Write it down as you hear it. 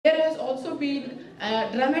been a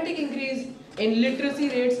dramatic increase in literacy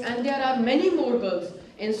rates, and there are many more girls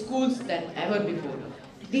in schools than ever before.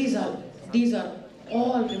 These are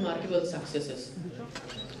all remarkable successes.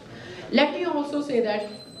 Let me also say that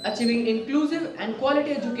achieving inclusive and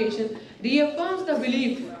quality education reaffirms the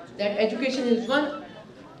belief that education is one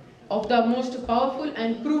of the most powerful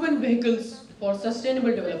and proven vehicles for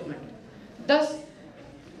sustainable development. Thus,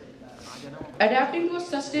 adapting to a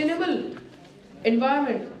sustainable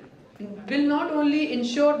environment will not only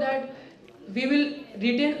ensure that we will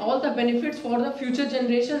retain all the benefits for the future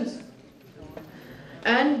generations,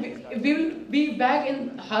 and we will be back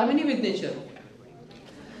in harmony with nature.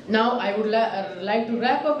 Now, I would like to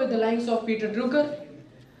wrap up with the lines of Peter Drucker.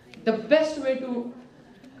 The best way to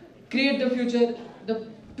create the future,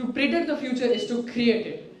 to predict the future, is to create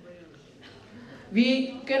it.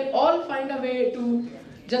 We can all find a way to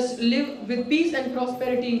just live with peace and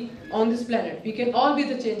prosperity on this planet. We can all be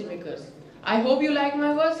the change makers. I hope you like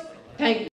my words. Thank you.